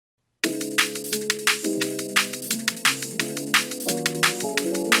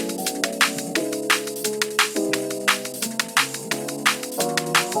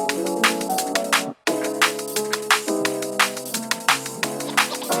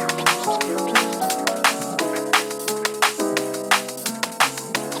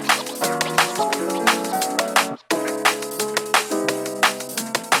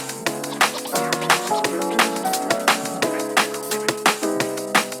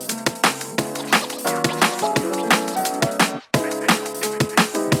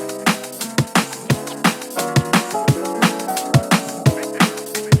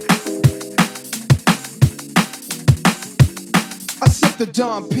the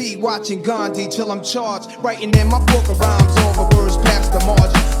Don P, watching Gandhi till I'm charged. Writing in my book of rhymes, all the words past the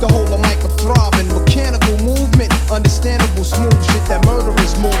margin. The whole of mic of throbbing, mechanical movement, understandable smooth shit that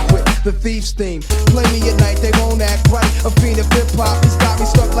murderers move with. The thief's theme, play me at night, they won't act right. A fiend of hip hop, it's got me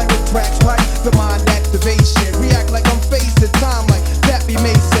stuck like a crack pipe. The mind activation, react like I'm facing time like Pappy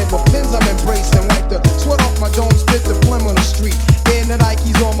Mason. With pins I'm embracing, wipe the sweat off my dome, spit the phlegm on the street. And the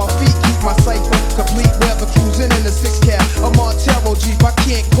Nikes on my feet, keep my cipher complete. Weather cruising in the 6 cab, a Montero Jeep, I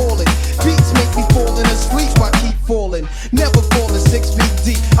can't call it. Beats make me falling asleep, I keep falling. Never falling 6 feet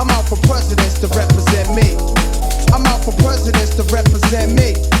deep. I'm out for presidents to represent me. I'm out for presidents to represent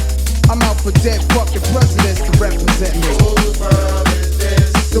me. I'm out for dead fucking presidents to represent me.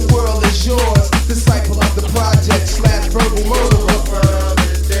 The world is yours, disciple of the project / verbal murderer.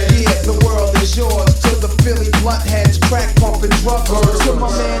 Yeah, the world is yours. To the Philly blunt heads, crack pumping drug lords. To my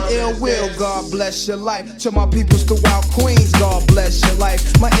man Ill Will, God bless your life. To my peoples throughout Queens, God bless your life.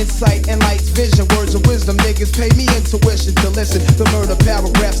 My insight and light's vision, words of wisdom. Niggas pay me intuition to listen. The murder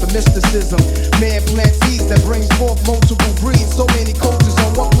paragraphs of mysticism. Man plant seeds that brings forth multiple breeds. So many cultures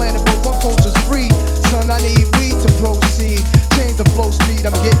on one planet, but one culture's free. Son, I need weed to proceed. Change the flow speed,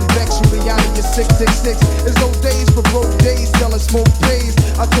 I'm getting vexed. Juliana, you're 666. There's no days for broke days, selling smoke pays.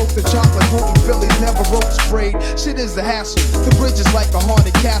 I took the chocolate, home Phillies, never rope sprayed. Shit is a hassle, the bridge is like a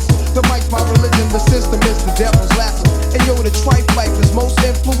haunted castle. The mic's my religion, the system is the devil's lasso. And yo, the tripe life is most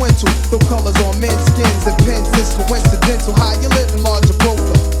influential. The colors on men's skins and pens is coincidental. How you living, larger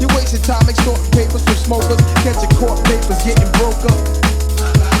broker? You wasting time extorting papers from smokers. Catching court papers, getting broke up.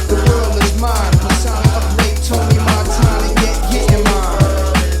 The world is mine, persona of late Tony Montana, yet getting mine.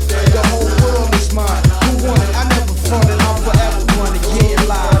 The whole world is mine. Who won it? I never fronted, I'm forever gonna get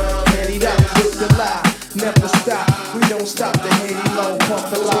live. Head it up with the lie, never stop. We don't stop the heady low, pump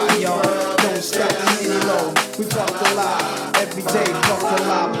the lie, y'all. Don't stop the heady low, we pump the lie. Every day, pump the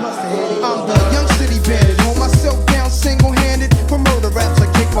lie, plus the heady low. I'm the young city bandit, hold myself down single-handed. For murder raps, I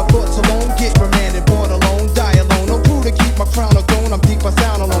kick my thoughts alone, get remanded, born alone, die alone. No crew to keep my crown or throne, I'm deep, I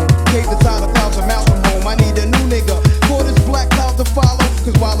sound alone. Cave the tide 1,000 miles from home, I need a new nigga. For this black cloud to follow,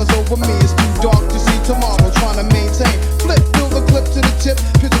 cause while it's over me, it's too dark to see tomorrow. Trying to maintain, flip, fill the clip to the tip.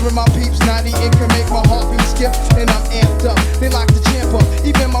 Picturing my peeps, 90 ink can make my heartbeat skip. And I'm amped up, they lock the champ up.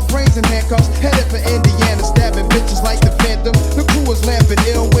 Even my brains in handcuffs, headed for Indiana, stabbing bitches like the Phantom. The crew is lamping,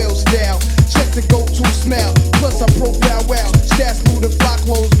 Ill Will style. Check the go-to smell, plus I profile well. Stash through the flock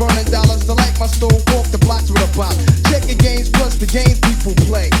clothes, burning dollars to light my stove, walk the blocks with a bop. Check the games plus the games people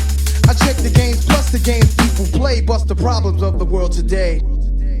play. I check the games plus the games people play. Bust the problems of the world today.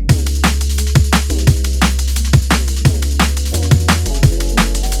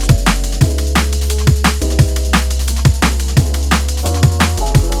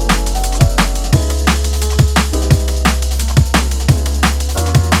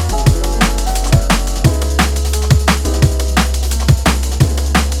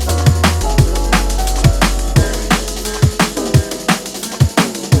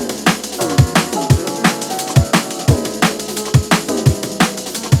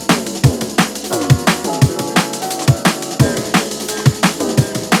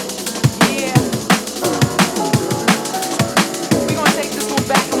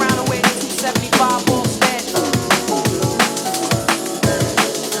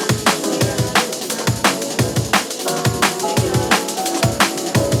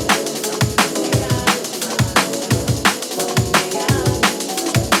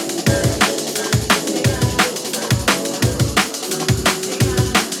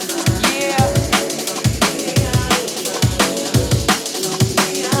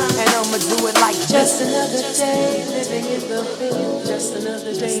 Just another day living in the hood. Just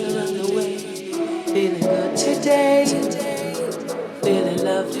another day around the way. Feeling good today. Feeling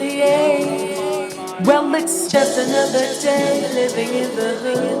lovely, yeah. Well, it's just another day living in the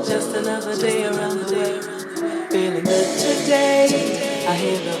hood. Just another day around the way. Feeling good today. I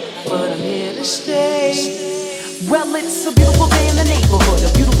hear the, but I'm here to stay. Well, it's a beautiful day in the neighborhood, a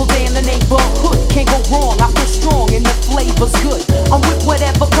beautiful day in the neighborhood. Can't go wrong, I feel strong and the flavor's good. I'm with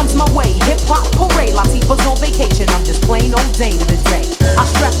whatever comes my way. Hip-hop parade, Latifah's on vacation. I'm just plain old Dane today. I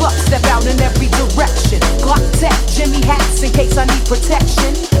strap up, step out in every direction. Glock tech, Jimmy hats in case I need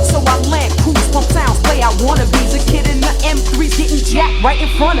protection. So I land, cruise, pump sounds, play out wannabes. A kid in the M3's getting jacked right in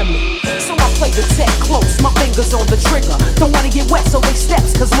front of me. So I play the tech close, my fingers on the trigger. Don't wanna get wet, so they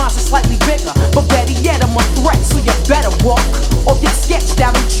steps, cause mine's are slightly bigger. But better yet, I'm a threat, so you better walk or get sketched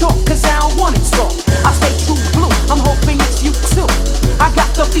out in chalk, cause I don't wanna talk. I stay true blue, I'm hoping it's you too. I got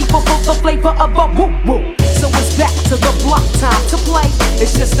the people for the flavor of a woo-woo. So it's back to the block, time to play.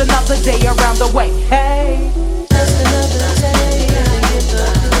 It's just another day around the way. Hey, just another day.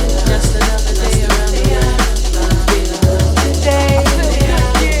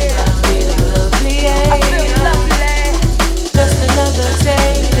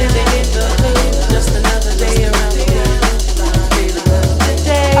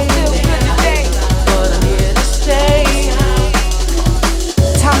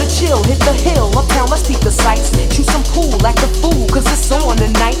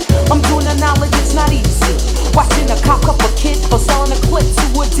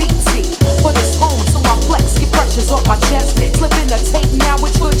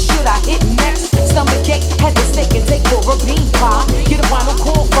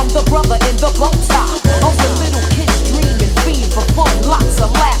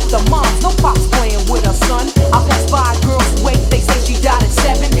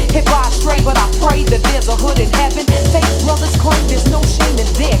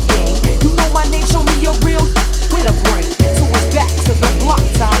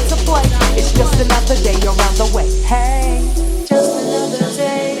 the way. Hey, just another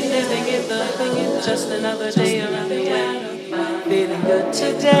day living in the hood, just another day around the way. Feeling good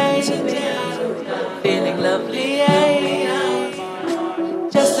today, feeling lovely,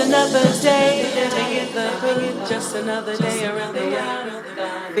 just another day living in the hood, just another day around the way.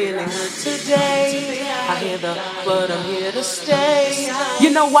 Feeling good today, I hear the but I'm here to stay. You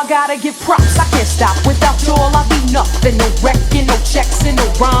know I gotta give props, I can't stop. Without y'all I'll be nothing. No wrecking, no checks, and no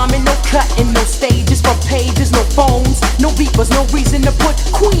rhyming, no cutting, no stages, front pages, no phones, no beepers, no reason to put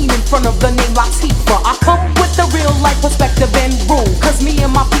Queen in front of the name Latifah. I come with the real life perspective and rule, cause me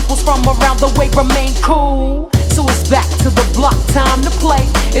and my peoples from around the way remain cool. So it's back to the block, time to play.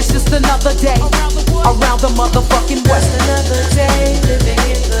 It's just another day around the motherfucking West. Just another day living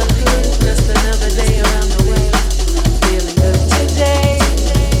in the hood, just another day around the way. Feeling good today,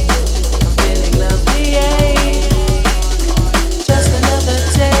 I'm feeling lovely, just another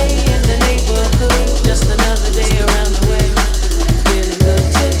day in the neighborhood, just another day around the way. Feeling good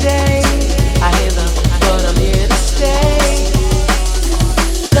today, I hear them, but I'm here to stay.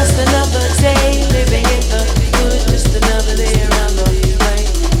 Just another day living in the hood, just another day around the way.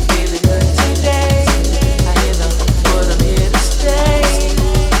 Feeling good today, I hear them, but I'm here to stay.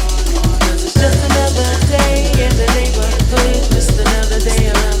 'Cause it's just another day in the neighborhood, just another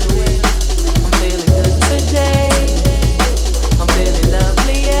day around the way. I'm feeling good today, I'm feeling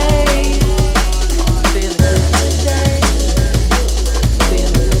lovely, feeling good today,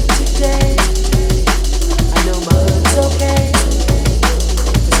 feeling good today. I know my hood's okay,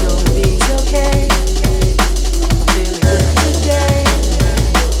 it's gonna be okay. I'm feeling good today,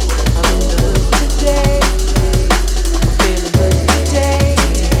 I'm in the hood today, I'm feeling good today.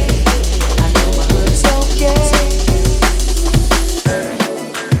 I know my hood's okay.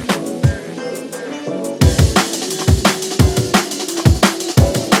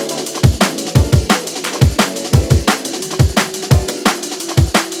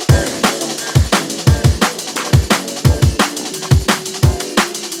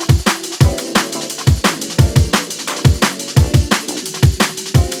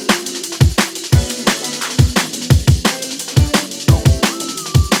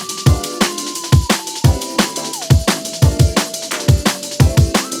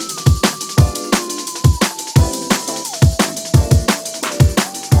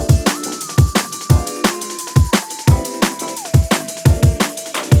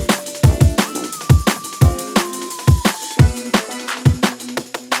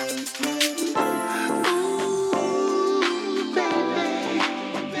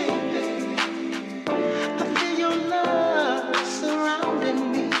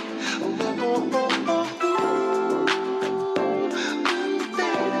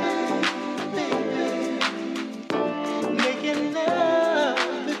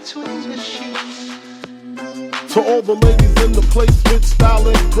 To all the ladies in the place with style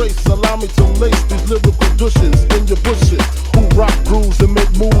and grace, allow me to lace these lyrical douches in your bushes, who rock grooves and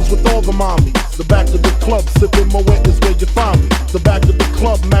make moves with all the mommies. The back of the club, sipping Moet is where you find me. The back of the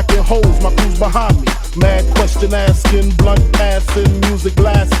club, macking hoes, my crew's behind me. Mad question asking, blunt passing, music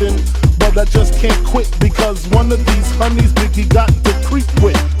lasting. But I just can't quit because one of these honeys Biggie got to creep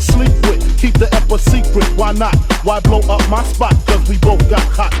with, sleep with, keep the ep a secret. Why not? Why blow up my spot? Cause we both got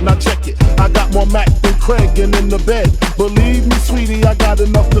hot. Now check it, I got more Mac than Craig and in the bed. Believe me, sweetie, I got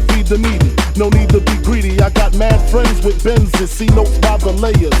enough to feed the needy. No need to be greedy. I got mad friends with Benzes, see notes by the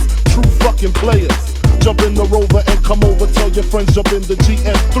layers. True fucking players. Jump in the Rover and come over. Tell your friends jump in the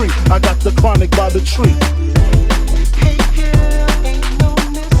GS3. I got the chronic by the tree. Hey girl, ain't no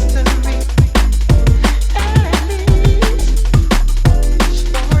mystery. At least, as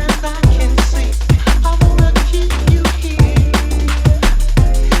far as I can see, I wanna keep you here,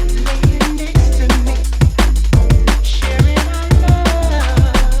 laying next to me, sharing our love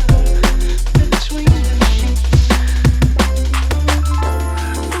between the sheets.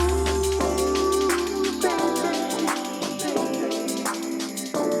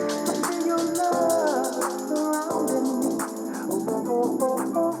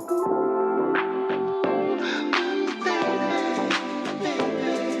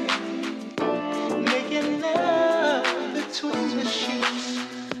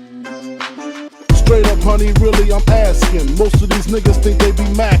 Straight up, honey, really, I'm asking. Most of these niggas think they be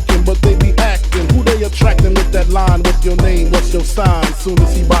macking, but they be acting. Who they attracting with that line? What's your name? What's your sign? Soon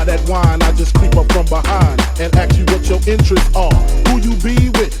as he buy that wine, I just creep up from behind and ask you what your interests are. Who you be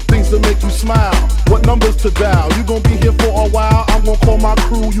with? Things that make you smile. What numbers to dial. You gon' be here for a while, I'm gon' call my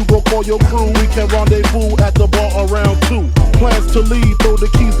crew, you gon' call your crew. We can rendezvous at the bar around 2. Plans to leave, throw the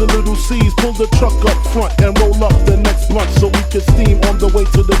keys to little C's. Pull the truck up front and roll up the next blunt so we can steam on the way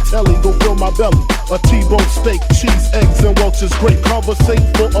to the telly. Go fill my belly. A T-bone steak, cheese, eggs, and Welch's grape. Conversate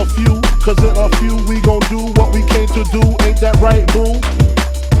for a few, cause in a few we gon' do what we came to do. Ain't that right, boo?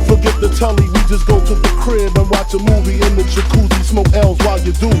 Forget the telly, we just go to the crib and watch a movie in the jacuzzi. Smoke L's while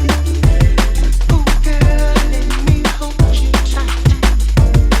you do me. Ooh, girl, let me hold you tight.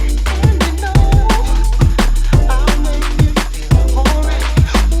 And you know I'll make you feel alright.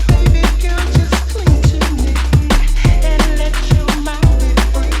 Oh, baby girl, just cling to me and let your mind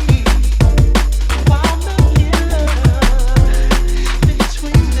be free while making love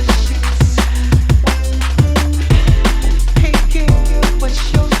between the sheets. Hey girl, what's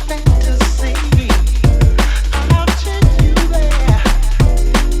your fantasy? I'll take you there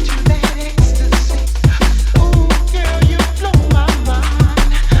to that ecstasy. Ooh, girl, you blow my mind.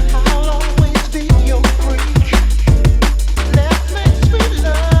 I'll always be your freak. Let's make sweet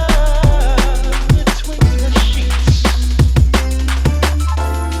love between the sheets.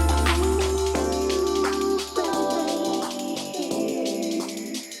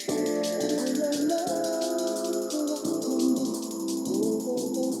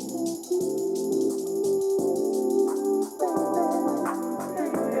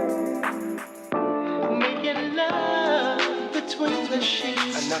 Making love between the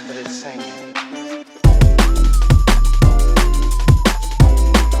sheets. Enough of this singing.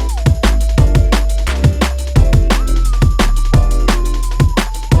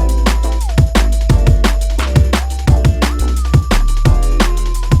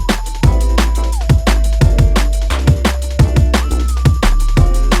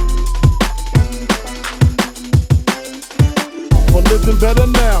 For living better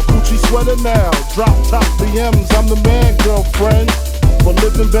now, Gucci sweater now. Drop top BMs, I'm the man, girlfriend. For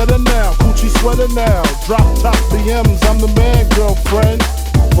living better now, Gucci sweater now. Drop top BMs, I'm the man, girlfriend.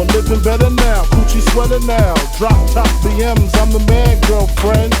 For living better now, Gucci sweater now. Drop top BMs, I'm the man,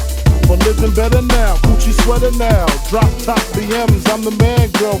 girlfriend. For living better now, Gucci sweater now. Drop top BMs, I'm the man,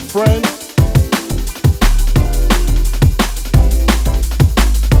 girlfriend.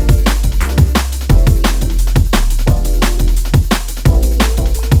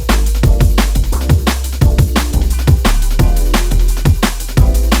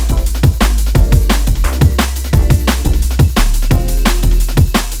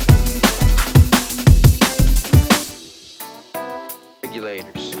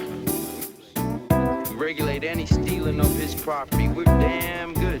 Regulators. We regulate any stealing of his property. We're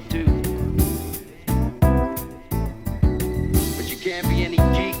damn good too. But you can't be any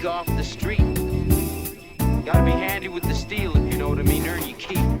geek off the street. Gotta be handy with the steel, if you know what I mean. Earn your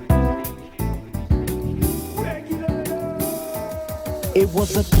keep. It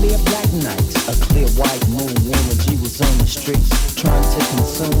was a clear black night, a clear white moon. Warren G was on the streets, trying to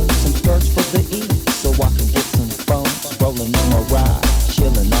consume some skirts for the E, so I could get some phones, rolling on my ride,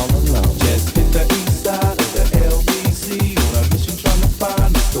 chilling all alone. Just hit the east side of the LBC on a mission trying to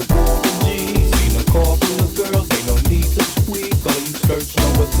find Mr. Warren G. Seen a call from the girls, ain't no need to tweet. All you search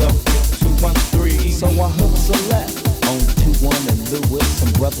know what's up with 213. So I hooked a left on 21 and Lewis,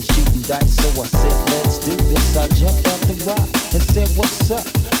 some brothers shooting dice. So I said, let's do this. I jumped out the rock and said, what's up?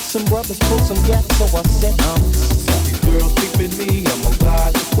 Some brothers pulled some gas, so I said, I'm stuck. These girls peeping me, I'm gonna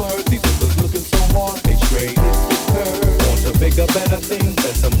glide the swerve. These niggas looking so hard, they straight hit the curve. Want to bigger, better things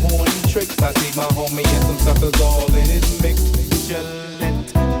than some horny tricks. I see my homie and some suckers all in his mix. Just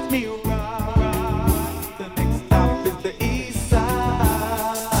let me ride. The next stop is the east side.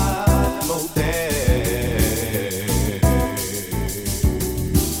 Motel.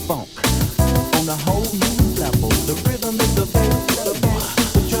 Funk on a whole new level. The rhythm is the bass, the bass,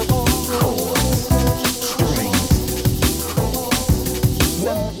 the treble, chords, strings,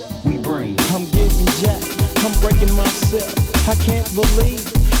 chords. We bring. I'm getting jacked. I'm breaking myself. I can't believe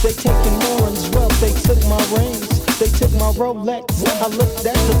they taking Lauren's wealth. They took my rings. They took my Rolex. I looked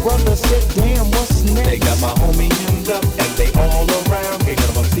at the brother, said, damn, what's next? They got my homie hemmed up and they all around. Ain't none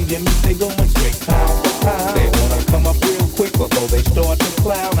of them seeing me, they going straight pound for pound. They wanna come up real quick before they start to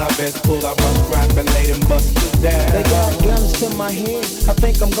clown. I best pull out my strap and lay them busters down. They got guns to my head, I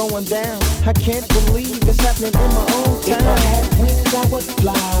think I'm going down. I can't believe it's happening in my own town. If I had wings, I would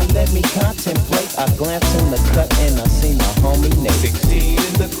fly, let me contemplate. I glance in the cut and I see my homie Nate. 16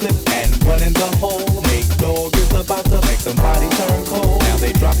 in the clip and running the hole. Nate Dogg is about to make somebody turn cold. Now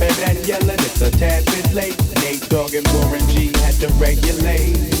they dropping and yelling, it's a tad bit late. Nate Dogg and Warren G had to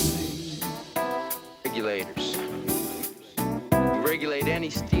regulate. Regulators. We regulate any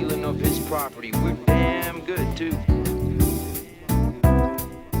stealing of his property. We're damn good, too.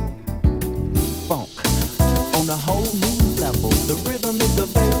 Funk on a whole new level. The rhythm is the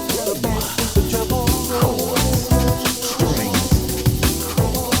bass, the bass is the treble. Chords, strings,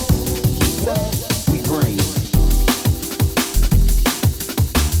 chords. We bring.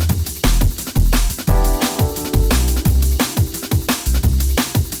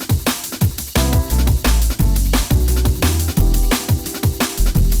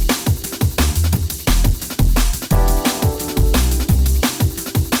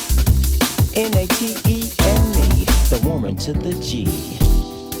 N-A-T-E-N-E, the woman to the G.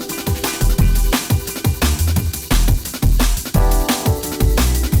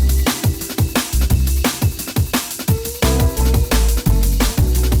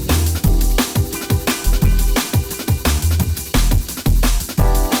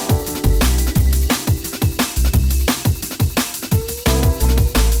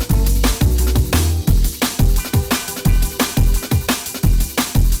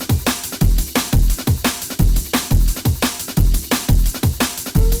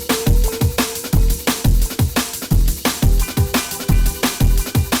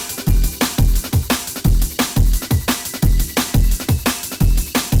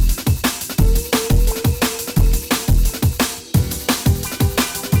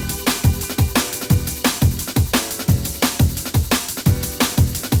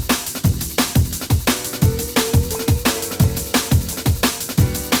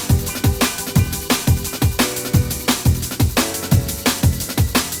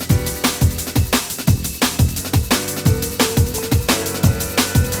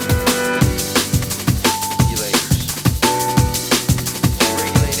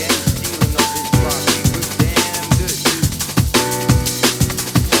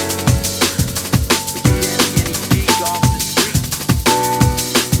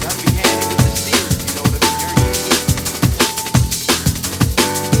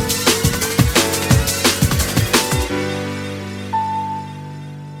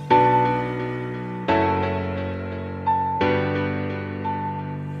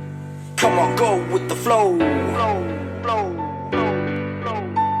 Come on, go with the flow.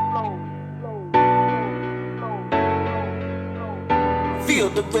 Feel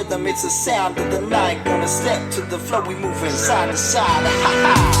the rhythm, it's the sound of the night. Gonna step to the flow, we moving side to side. Ha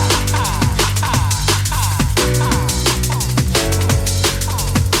ha.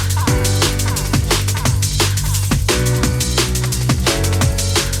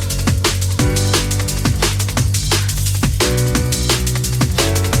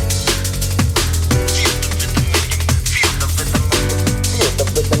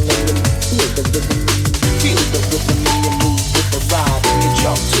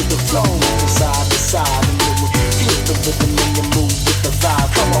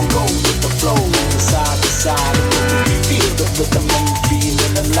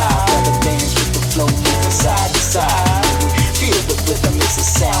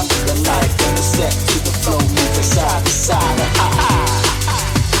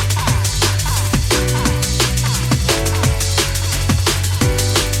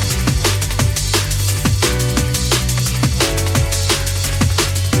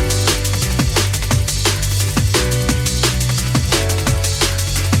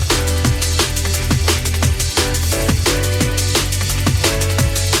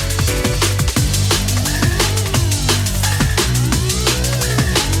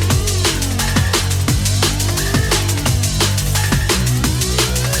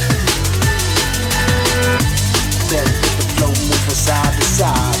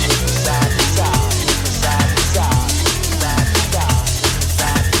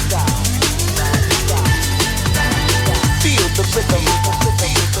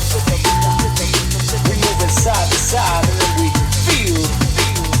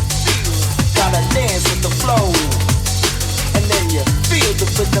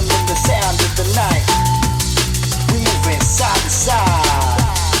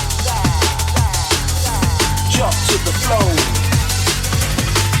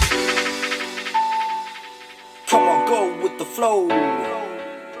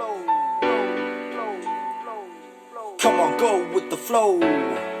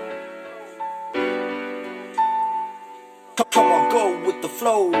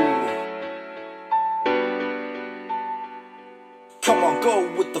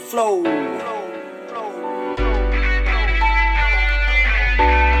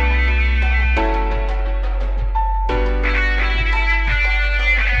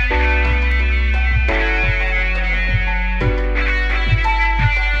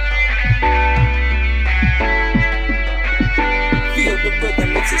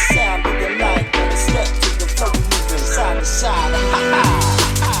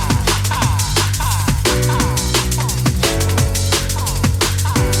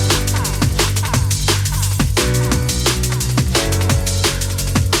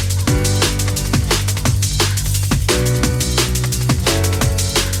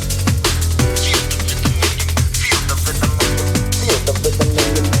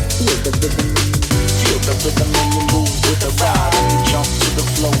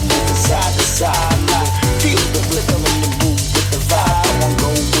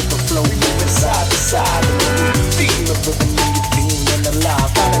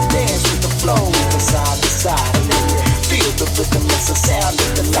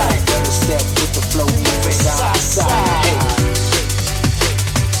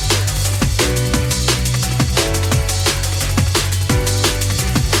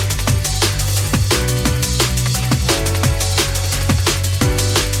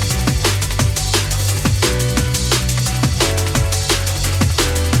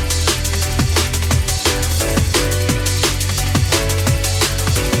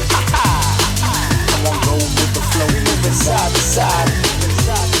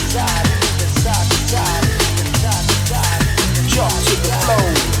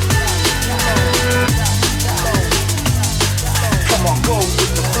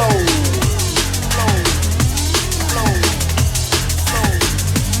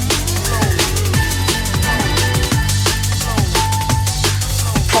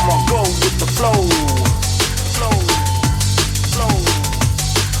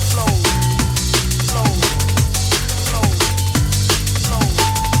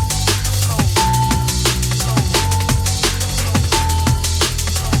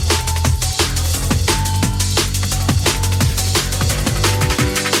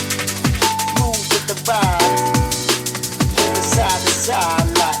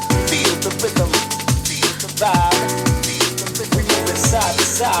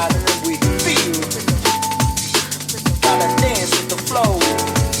 side, and then we feel. Gotta dance with the flow,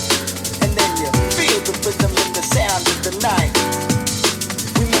 and then you feel the rhythm and the sound of the night.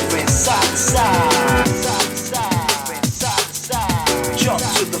 We moving side to side, side to side, side to side. Jump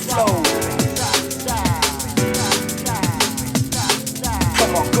to the flow.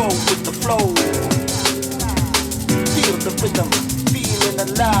 Come on, go with the flow. Feel the rhythm, feeling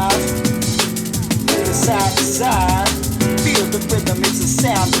alive. Moving side to side. Feel the rhythm, it's the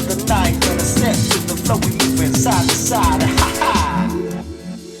sound of the night. Gonna step to the flow, we moving side to side. Ha ha.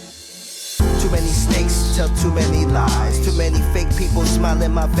 Too many snakes tell too many lies. Too many fake people smile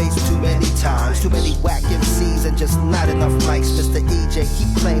in my face too many times. Too many whack MCs and just not enough mics. Mr. EJ keep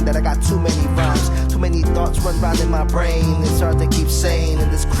playing that I got too many rhymes. Too many thoughts run round in my brain. It's hard to keep sane in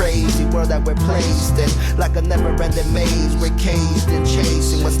this crazy world that we're placed in. Like a never-ending maze, we're caged and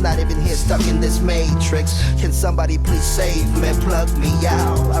chasing what's not even here, stuck in this matrix. Can somebody please save me, plug me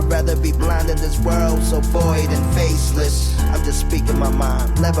out? I'd rather be blind in this world, so void and faceless. I'm just speaking my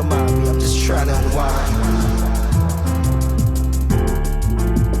mind, never mind me, I'm just trying to unwind.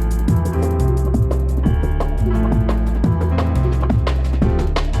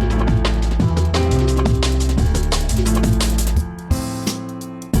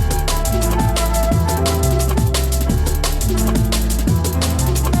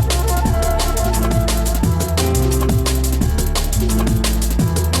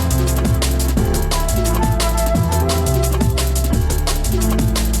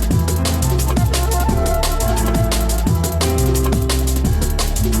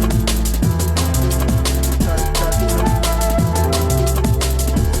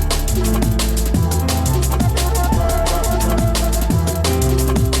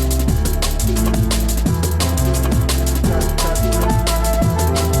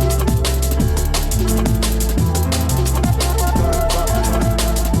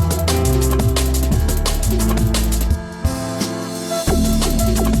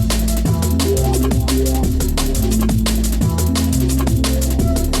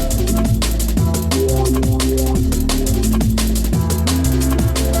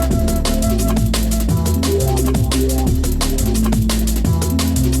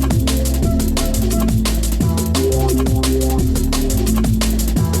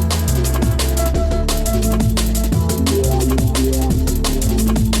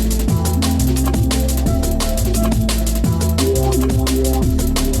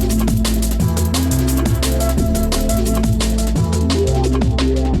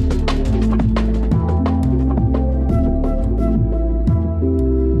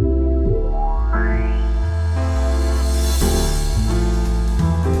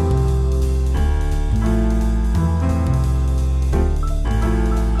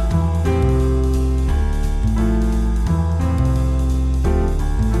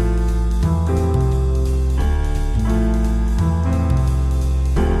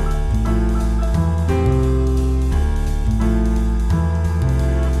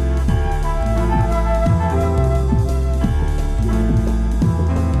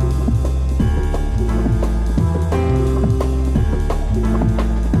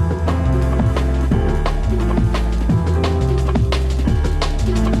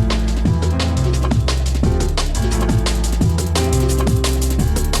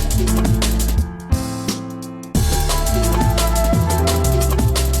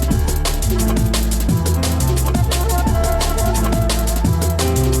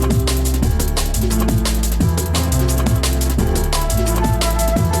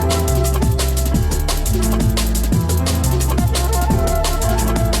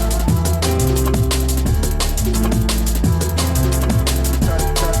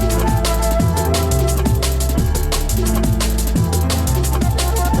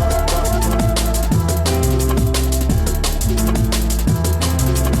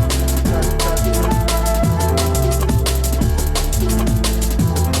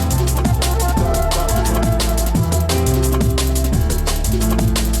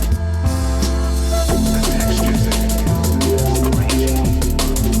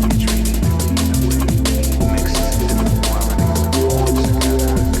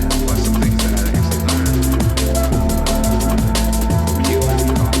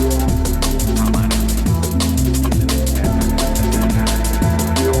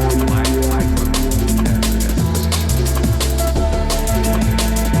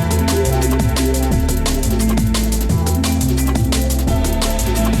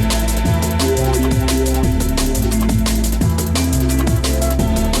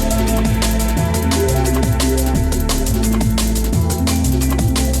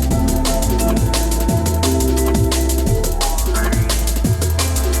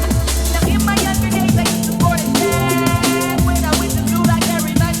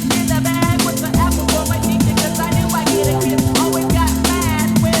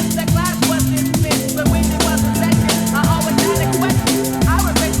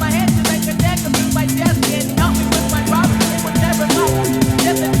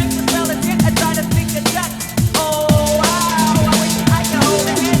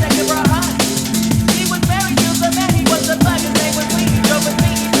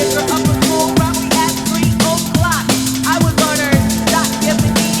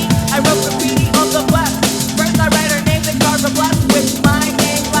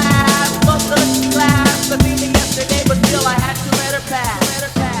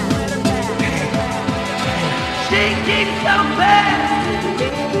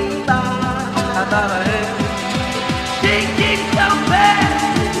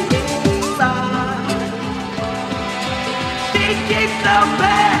 so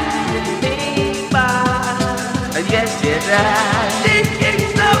bad. Yes, yes, this is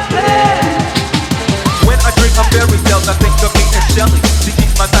so bad. When I dream of fairy tales, I think of me and Shelly. She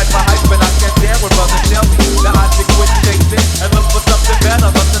keeps my type of hype, and I can't stand when brothers tell me that I should quit chasing and look for something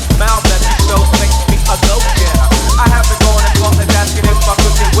better. But the smile that she shows makes me a go-getter. I have been going and calling, asking if I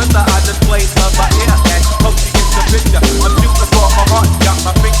could get with her. I just played love by ear and hope she gets the picture. I'm shooting for her heart, got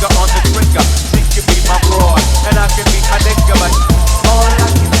my finger on the trigger. She can be my broad, and I can be a nigga, but all I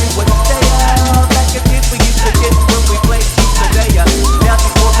can do was stay out like a kid we used to get when we played Keep the Day. Now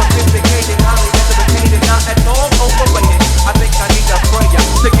she's more sophisticated, highly anticipated, not at all overrated. I think I need a prayer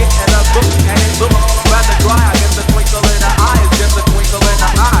to get in a book, and it looks rather dry. I guess the twinkle in her eye is just a twinkle in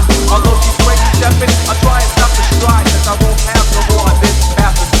her eye. Although she's crazy stepping, I try and stop the stride, cause I won't have no more of this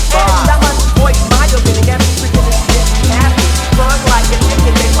passing by. And I must voice my opinion, every freaking is getting happy. Run like a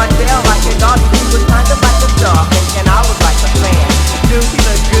chicken, make my tail like a dog. He was kind of like a dog, and I was like a man. Dude, he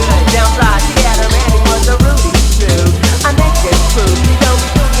looked good, downside he had a man, he was a Rudy too. I make it true, she told me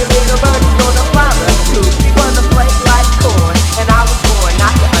to your little birdie's gonna fly the coop. She wanna play like corn, and I was born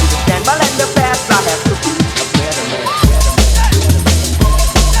not to understand, but in the past I have to be a better man.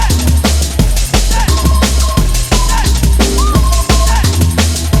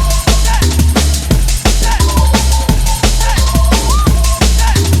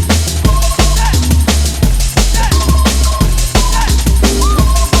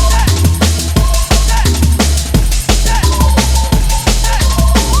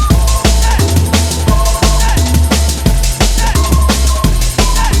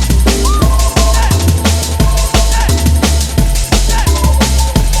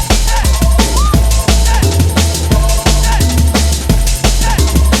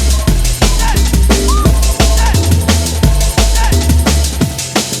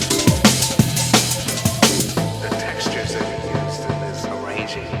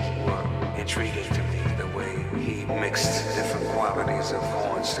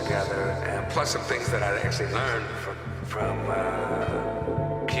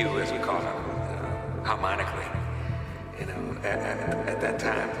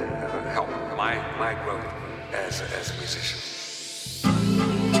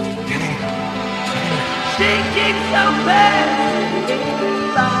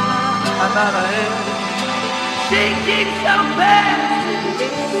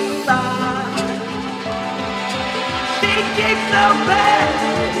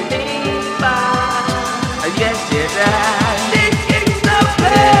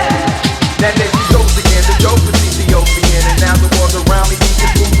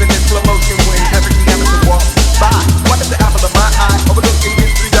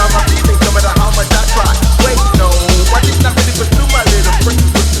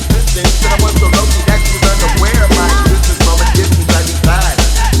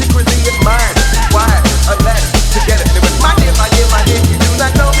 My dear, you do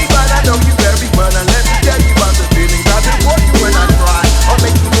not know me, but I know you very well. Now let me tell you about the feelings I do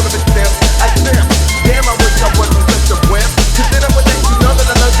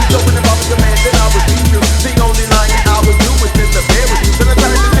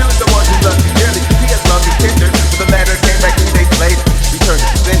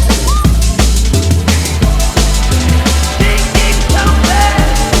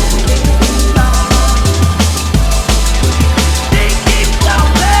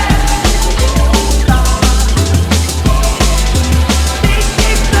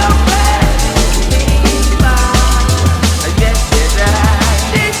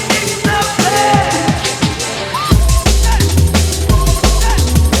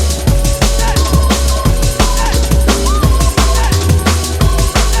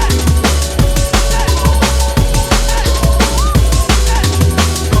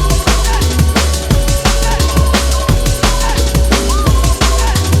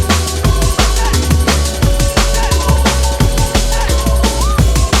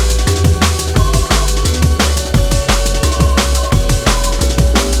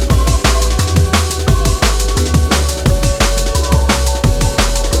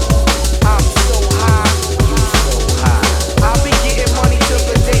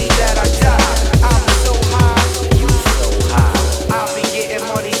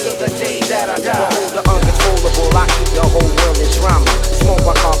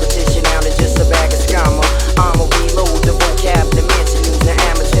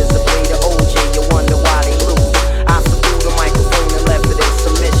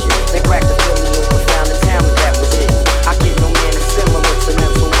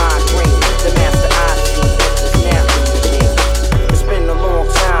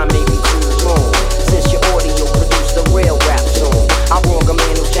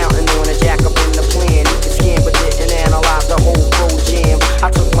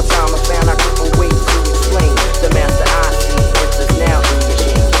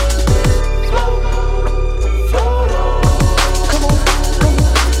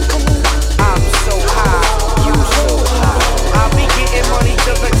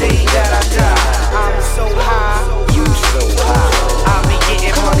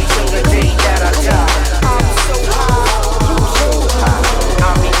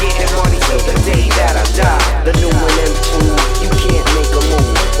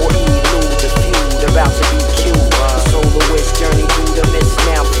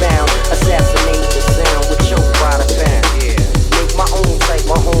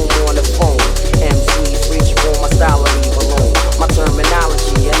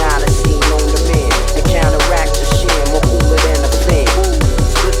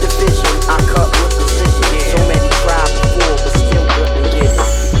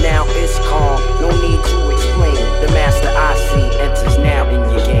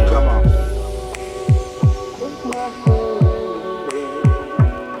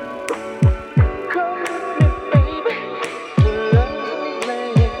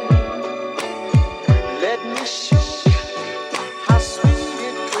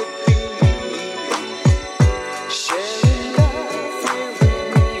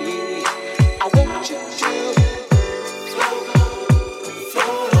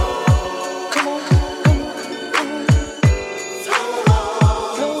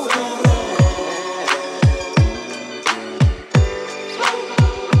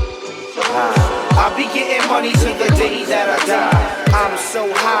I'll be getting money till the day that I die. I'm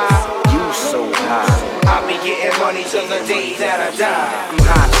so high, you so high. I'll be getting money till the day that I die. I'm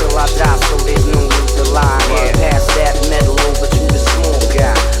high till I die, so there's no need to lie. Yeah, pass that metal over to the small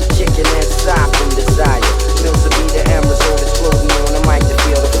guy. Chicken inside from desire. Mills will be the embers, so exploding on the mic to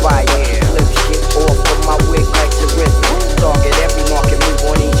feel the fire. Flip shit off of my wig like terrific. Target every market,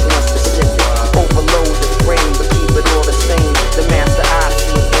 move on each one specific. Overload the frame, but keep it all the same. The master I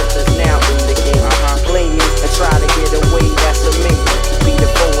see enters now in the game. Play me and try to get away, that's amazing. Be the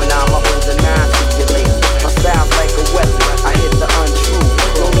foe and I'm a hold the nine to your lady. My style's like a weapon, I hit the untrue.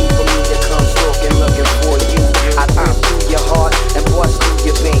 No need for me to come stalking, looking for you. I pop through your heart and bust through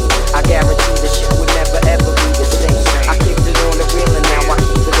your vein. I guarantee the shit would never ever be the same. I kicked it on the reel and now I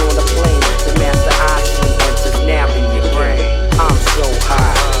keep it on the plane. The master I see enters now in your brain. I'm so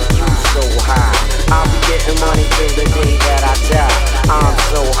high, you so high. I'll be getting money till the day that I die. I'm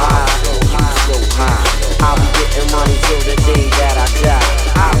so high, you so high. I'll be getting money till the day that I die.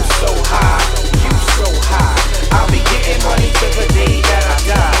 I'm so high, you so high. I'll be getting money till the day that I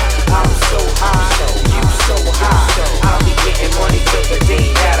die. I'm so high, you so high. I'll be getting money till the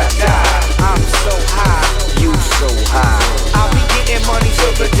day that I die. I'm so high, You so high, I'll be getting money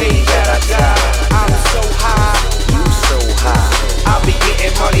till the day that I die. I'm so high, you so high, I'll be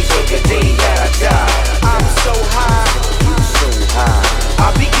getting money till the day that I die. I'm so high, you so high,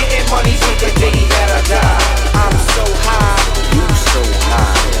 I'll be getting money till the day that I die. I'm so high, you so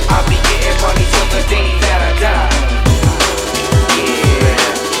high. I'll be getting money till the day that I die. Yeah.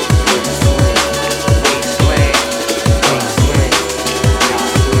 Big swing, big swing, big swing, big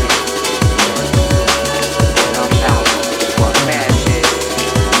swing. And I'm out for magic.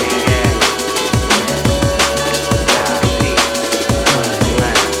 Yeah. Nah, peace,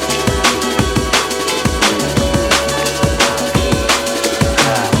 unland.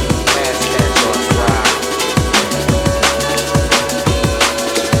 Pass that short ride.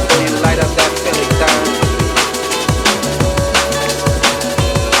 And light up that Philly thing.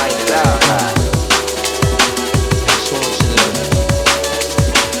 Light it up.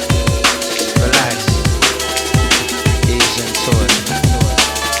 Relax, ease into it.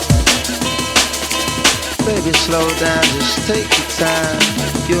 Baby, slow down, just take your time.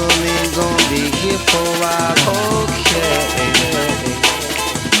 You and me gon' be here for a while, okay.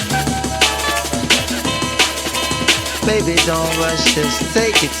 Baby, don't rush, just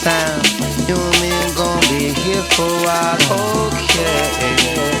take your time. You and me gon' be here for a while, okay.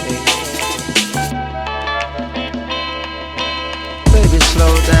 Baby,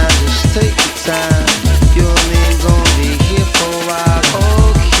 slow down, just take your time. You and me gon' be here for a while,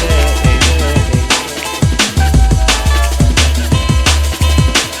 okay.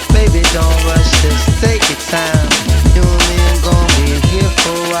 Baby, don't rush, just take your time. You and me gon' be here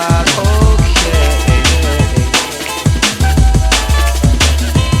for a while, okay.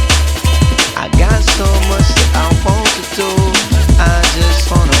 I got so much that I want to do. I just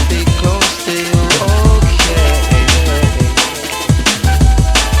wanna be close to you, okay.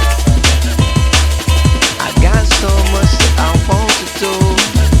 I got so much that I want to do.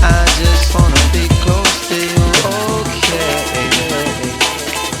 I just wanna be close to you, okay.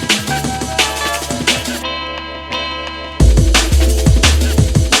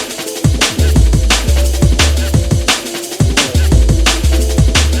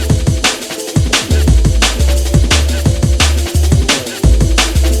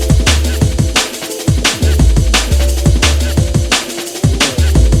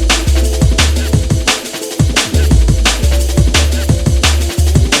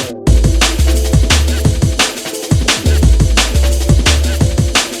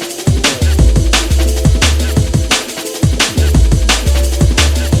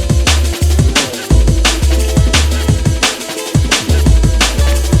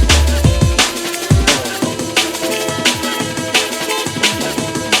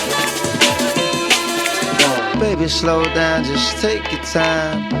 Baby, slow down, just take your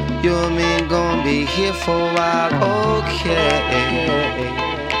time. You and me gon' be here for a while, okay.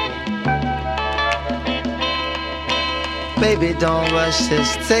 Baby, don't rush,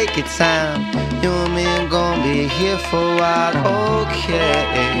 just take your time. You and me gon' be here for a while, okay.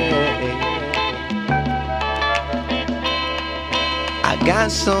 I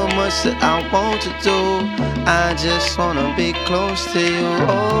got so much that I want to do. I just wanna be close to you,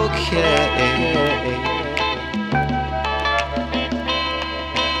 okay.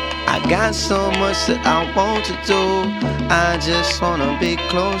 I got so much that I want to do. I just wanna be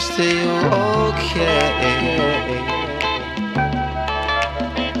close to you, okay.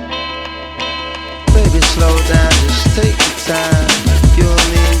 Baby, slow down, just take your time.